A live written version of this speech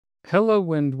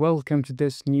Hello and welcome to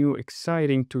this new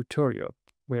exciting tutorial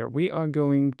where we are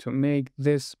going to make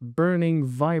this burning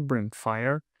vibrant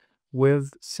fire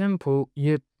with simple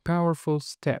yet powerful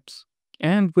steps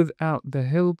and without the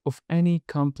help of any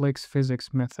complex physics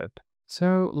method.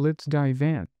 So let's dive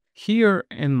in. Here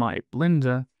in my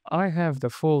blender, I have the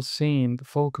full scene, the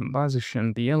full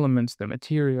composition, the elements, the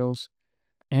materials,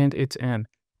 and it's an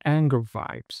anger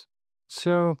vibes.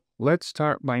 So let's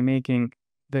start by making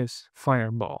this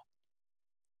fireball.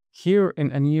 Here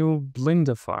in a new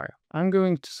Blender file, I'm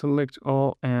going to select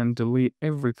all and delete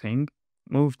everything,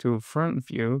 move to front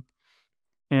view,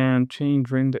 and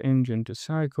change render engine to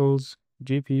cycles,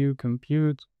 GPU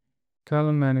compute,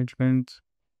 color management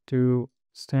to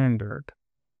standard,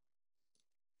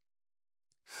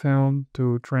 film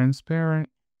to transparent,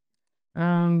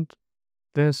 and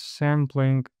this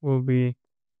sampling will be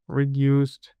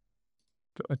reduced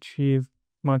to achieve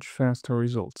much faster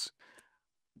results.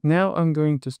 Now I'm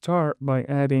going to start by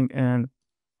adding an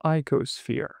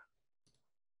icosphere.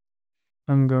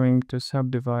 I'm going to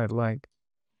subdivide like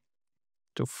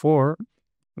to 4.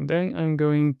 Then I'm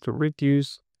going to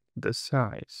reduce the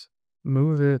size,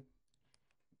 move it,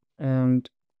 and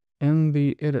in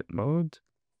the edit mode,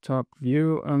 top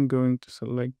view, I'm going to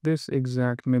select this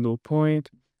exact middle point,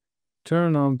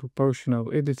 turn on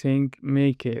proportional editing,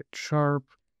 make it sharp,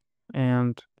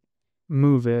 and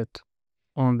move it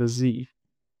on the Z.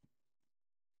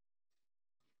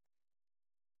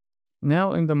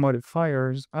 Now in the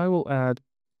modifiers, I will add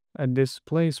a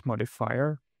displace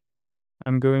modifier.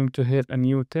 I'm going to hit a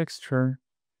new texture,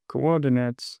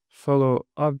 coordinates, follow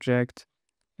object,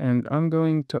 and I'm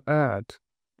going to add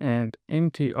an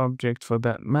empty object for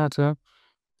that matter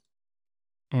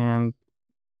and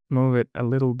move it a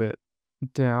little bit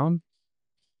down.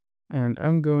 And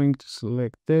I'm going to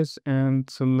select this and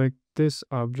select this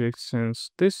object since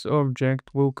this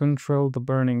object will control the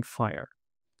burning fire.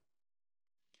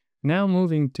 Now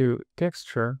moving to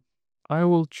texture, I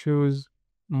will choose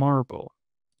marble.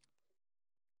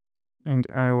 And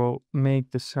I will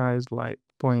make the size like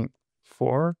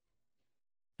 0.4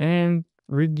 and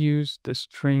reduce the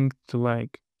strength to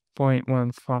like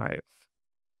 0.15.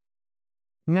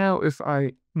 Now if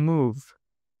I move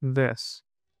this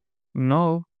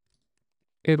null,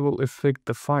 it will affect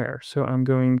the fire. So I'm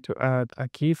going to add a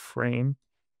keyframe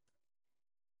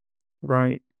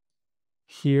right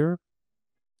here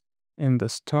in the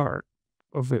start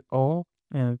of it all.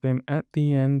 And then at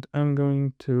the end, I'm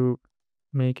going to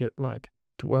make it like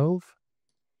 12.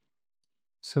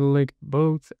 Select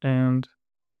both and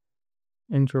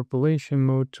interpolation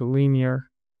mode to linear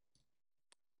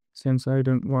since I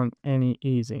don't want any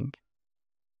easing.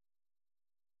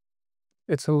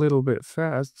 It's a little bit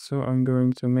fast, so I'm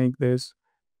going to make this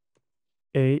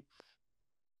 8.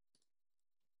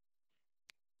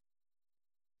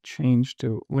 Change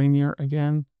to linear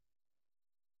again.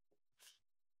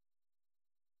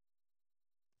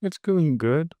 It's going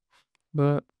good,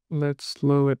 but let's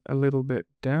slow it a little bit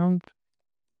down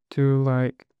to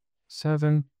like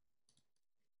 7.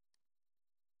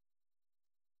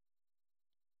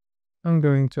 I'm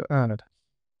going to add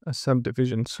a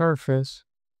subdivision surface,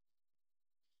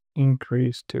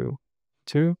 increase to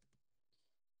 2.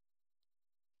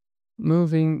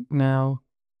 Moving now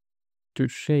to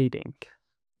shading.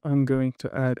 I'm going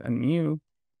to add a new,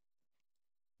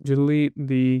 delete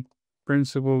the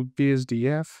principal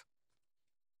BSDF,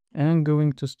 and I'm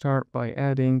going to start by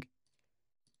adding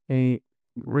a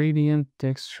gradient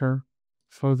texture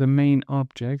for the main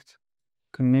object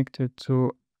connected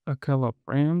to a color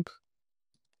ramp,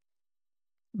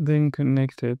 then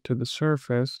connected to the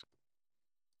surface.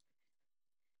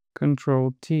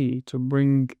 Control T to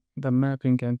bring the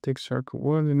mapping and texture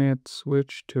coordinate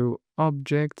switch to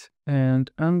object, and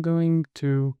I'm going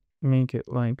to make it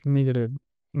like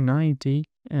 -90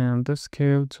 and the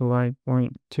scale to like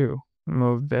 0.2.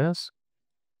 Move this.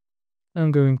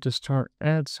 I'm going to start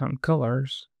add some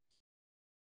colors.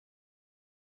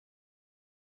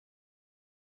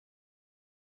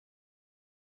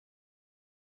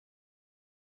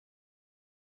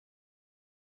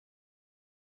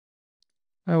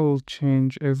 I will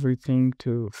change everything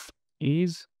to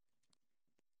ease.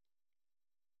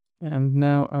 And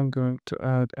now I'm going to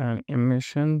add an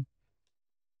emission,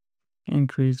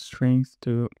 increase strength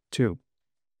to 2.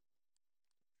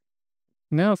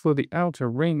 Now for the outer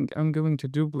ring, I'm going to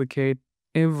duplicate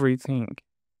everything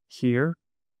here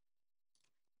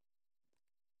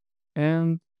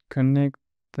and connect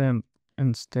them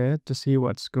instead to see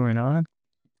what's going on.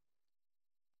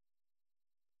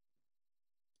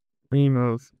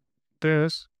 Remove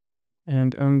this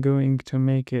And I'm going to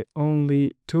make it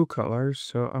only 2 colors.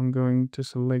 So I'm going to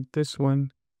select this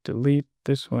one, delete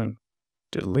this one,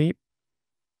 delete,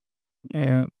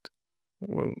 and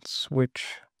we'll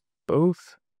switch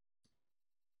both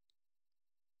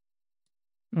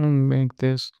and make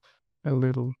this a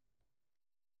little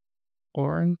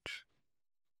orange.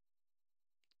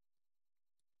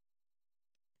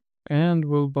 And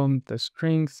we'll bump the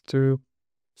strength to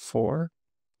 4.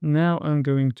 Now I'm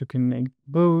going to connect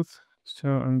both. So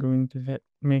I'm going to hit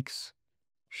mix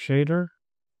shader.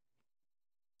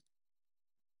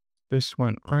 This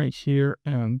one right here,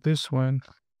 and this one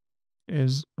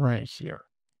is right here.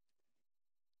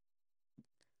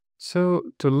 So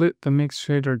to let the mix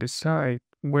shader decide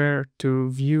where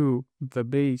to view the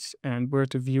base and where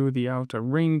to view the outer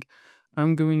ring,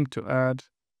 I'm going to add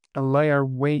a layer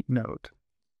weight node.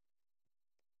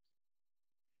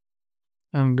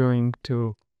 I'm going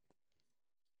to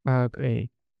add a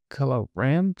color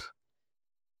ramp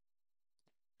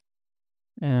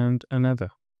and another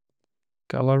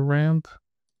color ramp.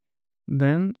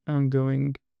 Then I'm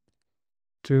going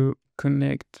to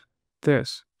connect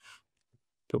this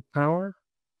to power,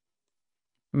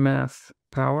 math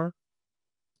power,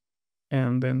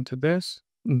 and then to this.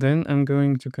 Then I'm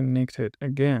going to connect it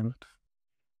again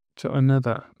to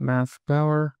another math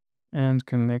power and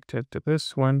connect it to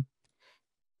this one.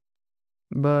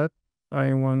 But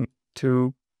I want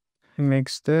to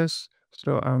mix this,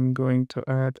 so I'm going to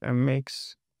add a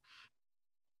mix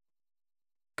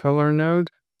color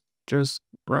node just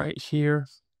right here.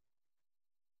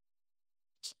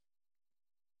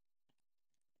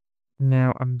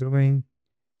 Now I'm going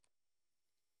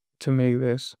to make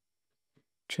this,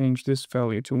 change this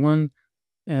value to 1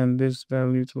 and this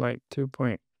value to like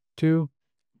 2.2.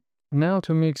 Now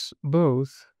to mix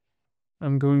both,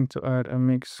 I'm going to add a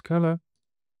mix color,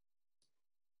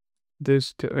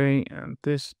 this to A and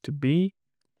this to B,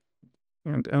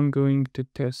 and I'm going to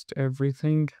test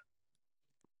everything.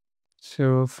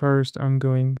 So first I'm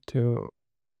going to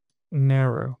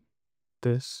narrow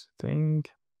this thing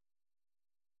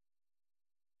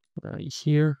right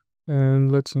here,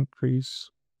 and let's increase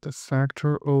the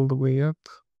factor all the way up,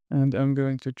 and I'm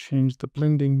going to change the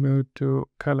blending mode to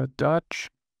color dodge.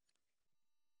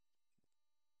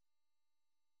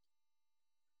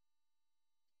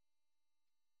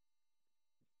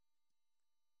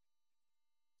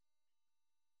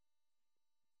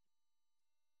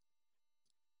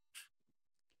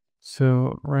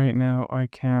 So right now I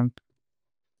can't,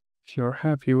 if you're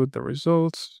happy with the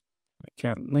results, I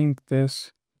can link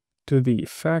this to the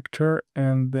factor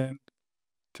and then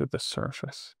to the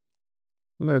surface.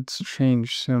 Let's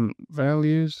change some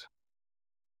values.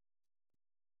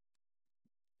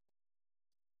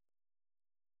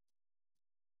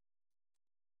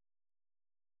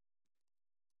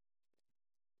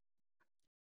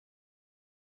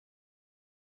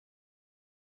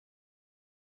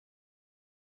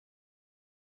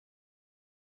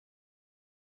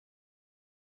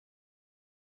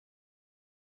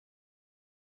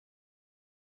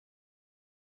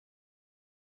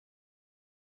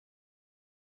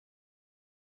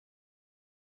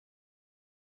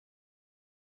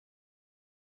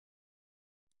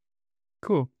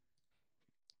 Cool.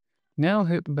 Now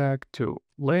hit back to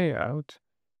layout.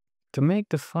 To make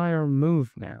the fire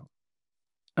move now,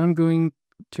 I'm going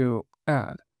to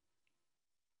add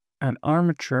an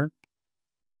armature,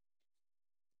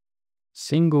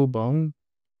 single bone,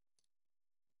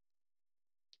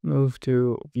 move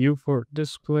to view for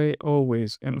display,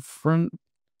 always in front,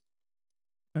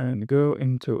 and go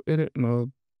into edit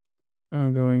mode.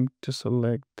 I'm going to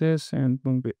select this and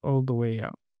move it all the way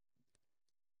out.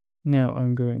 Now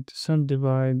I'm going to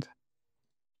subdivide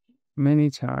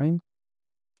many times,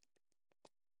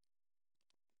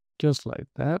 just like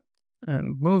that.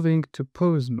 And moving to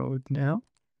pose mode now,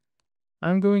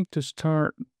 I'm going to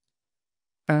start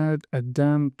add a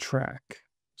damp track.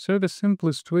 So the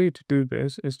simplest way to do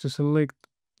this is to select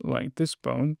like this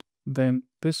bone, then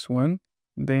this one,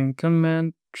 then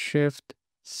Command Shift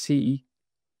C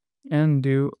and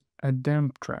do a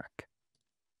damp track,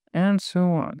 and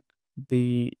so on.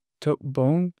 The top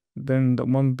bone, then the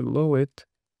one below it,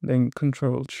 then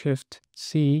Control Shift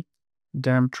C,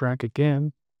 damp track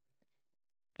again,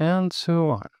 and so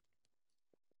on.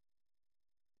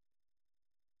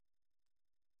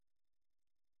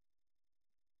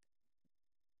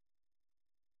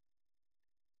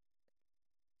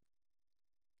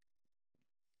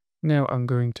 Now I'm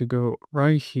going to go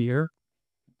right here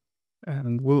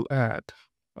and we'll add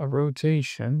a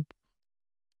rotation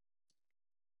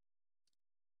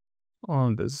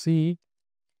on the Z.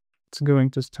 It's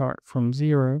going to start from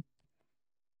 0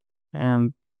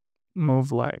 and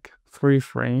move like 3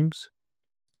 frames.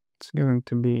 It's going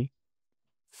to be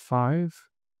 5.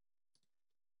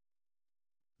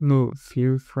 Move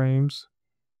few frames.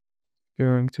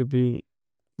 Going to be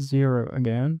 0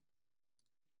 again.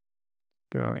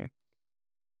 Going.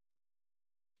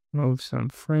 Move some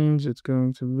frames. It's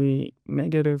going to be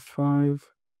 -5.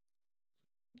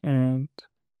 And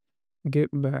get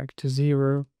back to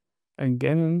 0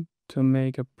 again to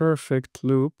make a perfect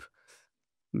loop.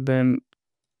 Then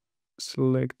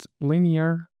select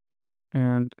linear,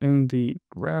 and in the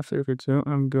graph editor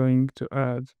I'm going to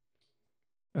add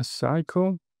a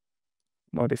cycle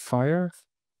modifier,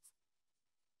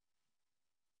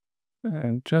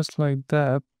 and just like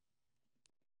that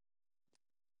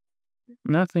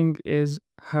nothing is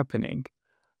happening.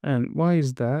 And why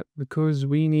is that? Because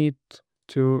we need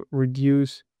to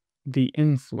reduce the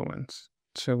influence.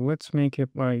 So let's make it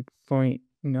like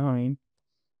 0.9.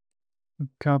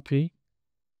 Copy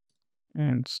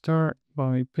and start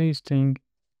by pasting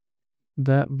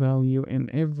that value in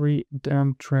every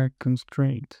dump track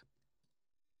constraint.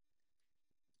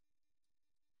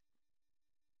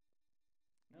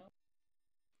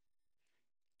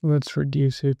 Let's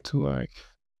reduce it to like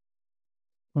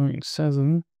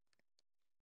 0.7.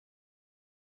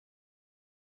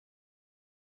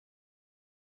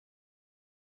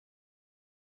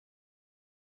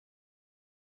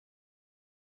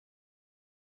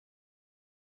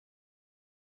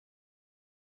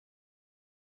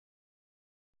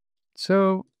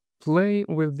 So play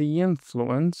with the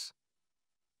influence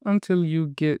until you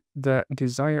get that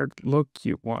desired look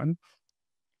you want.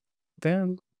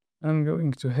 Then I'm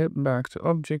going to head back to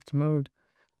object mode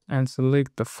and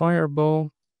select the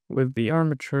fireball with the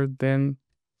armature, then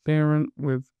parent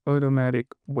with automatic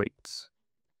weights.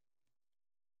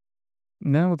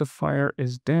 Now the fire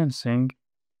is dancing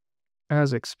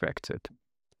as expected.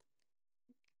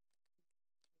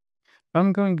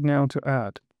 I'm going now to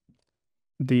add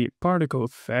the particle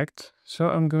effect, so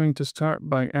I'm going to start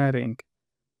by adding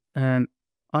an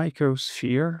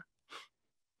icosphere.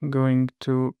 I'm going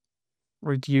to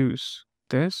reduce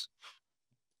this,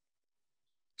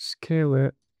 scale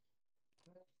it,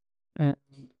 and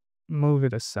move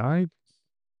it aside,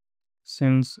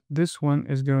 since this one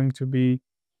is going to be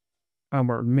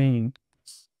our main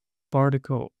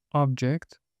particle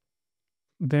object.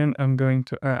 Then I'm going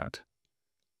to add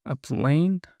a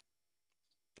plane,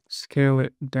 scale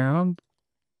it down,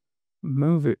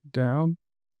 move it down,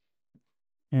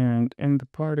 and in the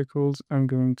particles I'm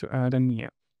going to add a neo.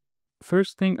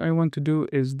 First thing I want to do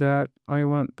is that I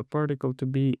want the particle to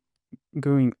be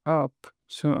going up,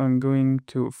 so I'm going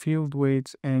to field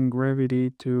weights and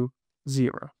gravity to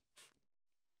 0.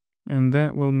 And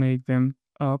that will make them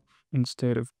up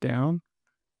instead of down.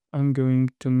 I'm going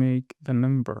to make the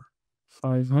number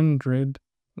 500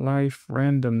 life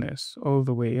randomness all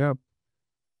the way up.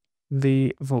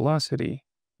 The velocity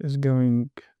is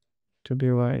going to be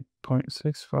like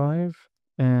 0.65,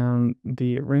 and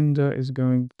the render is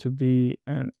going to be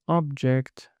an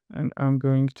object, and I'm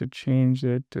going to change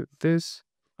it to this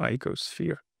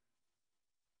icosphere.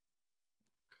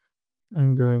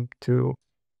 I'm going to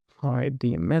hide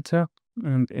the meta,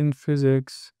 and in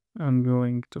physics I'm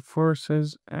going to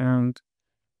forces and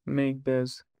make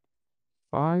this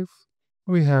 5.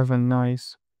 We have a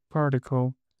nice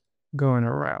particle going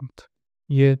around,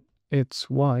 yet it's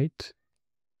white.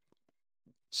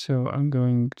 So I'm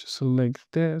going to select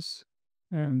this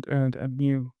and add a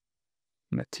new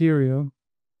material.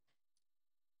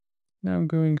 Now I'm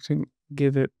going to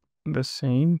give it the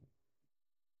same,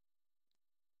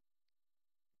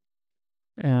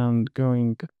 and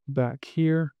going back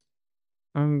here,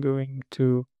 I'm going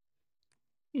to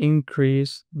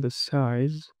increase the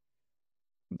size,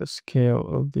 the scale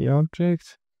of the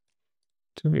object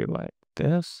to be like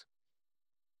this.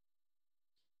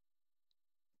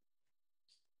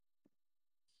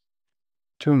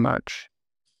 Too much.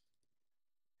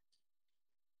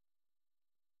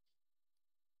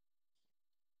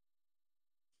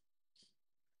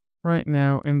 Right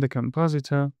now in the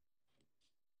compositor,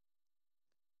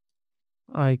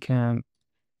 I can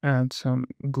add some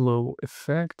glow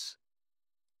effects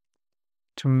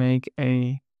to make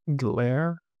a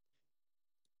glare,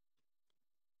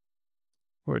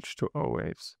 which to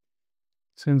always.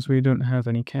 Since we don't have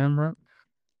any camera,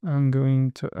 I'm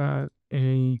going to add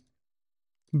a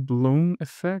bloom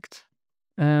effect,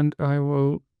 and I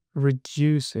will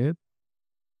reduce it,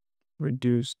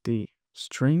 reduce the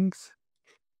strength.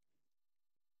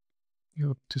 You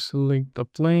have to select the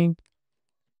plane,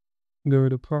 go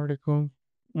to particle,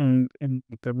 and in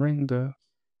the render,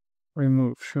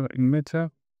 remove show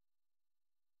emitter,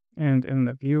 And in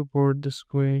the viewport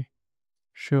display,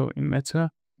 show in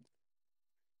meta.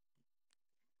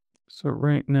 So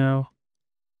right now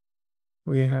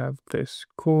we have this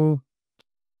cool,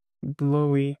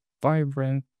 glowy,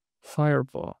 vibrant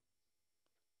fireball.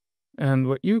 And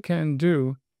what you can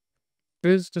do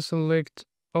is to select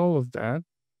all of that.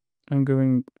 I'm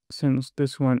going, since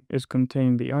this one is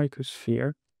contain the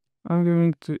icosphere, I'm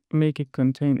going to make it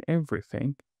contain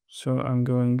everything. So I'm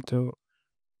going to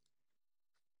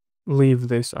leave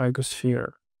this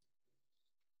icosphere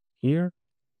here.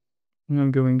 And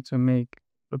I'm going to make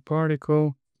the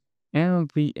particle and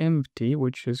the empty,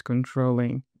 which is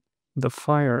controlling the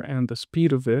fire and the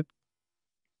speed of it,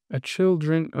 a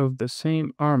children of the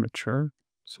same armature.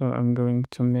 So I'm going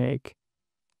to make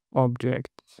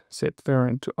object set there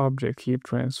into object heap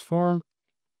transform.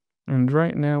 And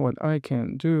right now what I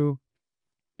can do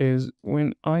is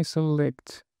when I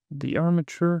select the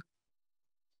armature,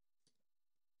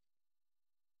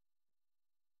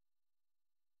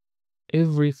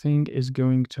 everything is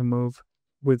going to move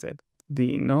with it.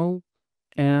 The null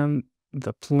and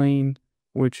the plane,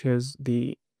 which is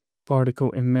the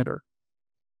particle emitter.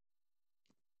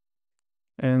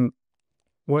 And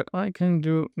what I can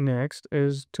do next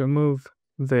is to move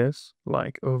this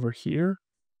like over here.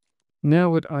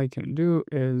 Now what I can do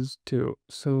is to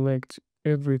select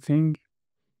everything,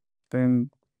 then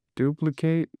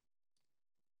duplicate,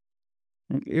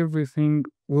 and everything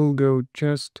will go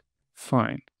just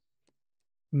fine.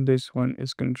 This one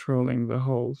is controlling the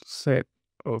whole set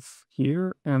of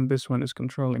here, and this one is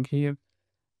controlling here.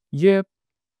 Yep,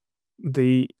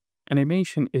 the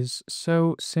animation is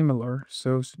so similar,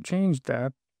 so to change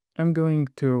that, I'm going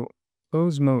to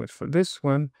pose mode for this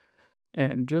one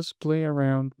and just play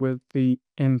around with the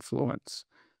influence.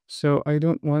 So I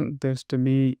don't want this to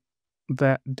be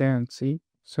that dancey,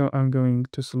 so I'm going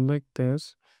to select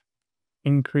this,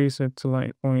 increase it to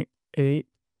like 0.8,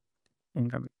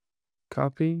 and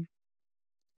copy.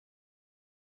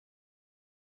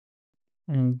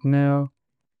 And now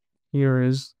here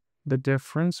is the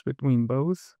difference between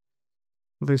both.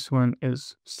 This one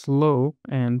is slow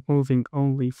and moving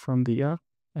only from the up,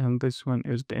 and this one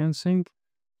is dancing.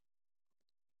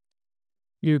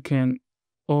 You can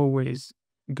always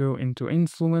go into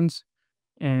influence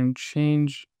and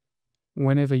change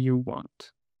whenever you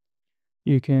want.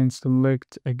 You can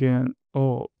select again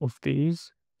all of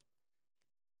these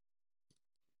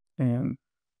and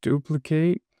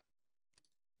duplicate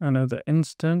another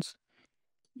instance,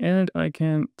 and I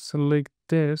can select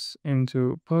this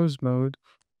into pose mode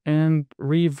and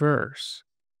reverse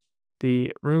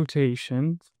the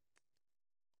rotation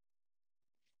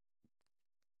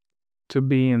to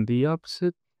be in the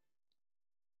opposite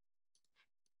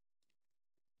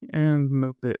and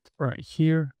move it right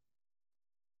here.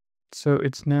 So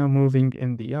it's now moving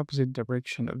in the opposite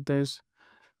direction of this.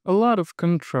 A lot of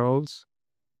controls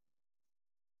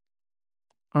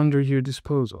under your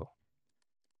disposal.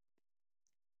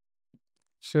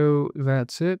 So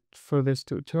that's it for this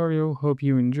tutorial. Hope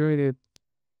you enjoyed it.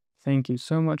 Thank you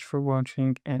so much for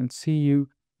watching and see you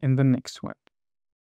in the next one.